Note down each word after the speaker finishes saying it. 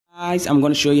Guys, I'm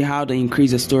going to show you how to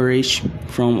increase the storage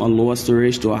from a lower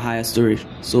storage to a higher storage.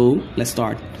 So let's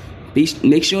start.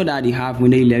 Make sure that you have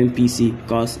Windows 11 PC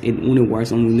because it only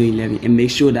works on Windows 11, and make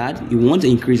sure that you want to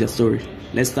increase the storage.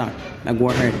 Let's start. Now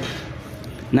go ahead.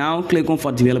 Now click on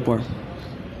for developer.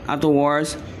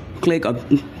 Afterwards, click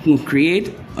on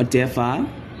create a dev file.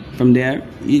 From there,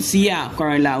 you see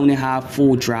currently I only have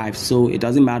 4 drives, so it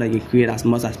doesn't matter, you create as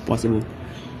much as possible.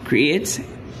 Create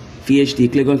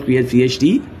VHD, click on create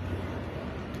VHD.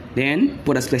 Then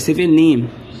put a specific name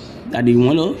that you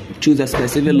want to choose, a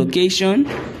specific location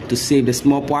to save the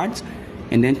small parts,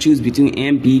 and then choose between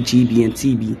MB, GB, and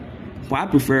TB. But I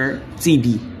prefer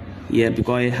TB,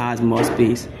 because it has more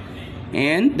space.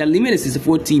 And the limit is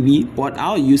 64 TB, but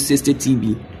I'll use 60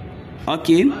 TB.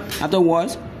 Okay,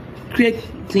 afterwards, click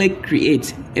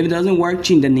create. If it doesn't work,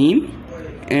 change the name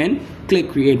and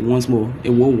click create once more.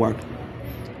 It will work.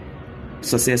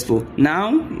 Successful.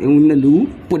 Now we're gonna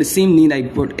put the same name that you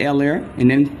put earlier, and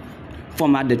then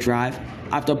format the drive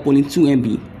after pulling 2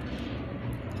 MB.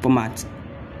 Format.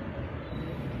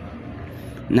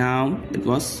 Now it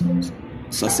was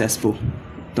successful.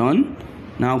 Done.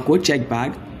 Now go check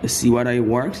back to see whether it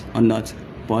works or not,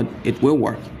 but it will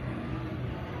work.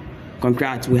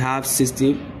 Congrats, we have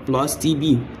 60 plus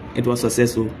TB. It was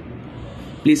successful.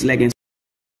 Please like and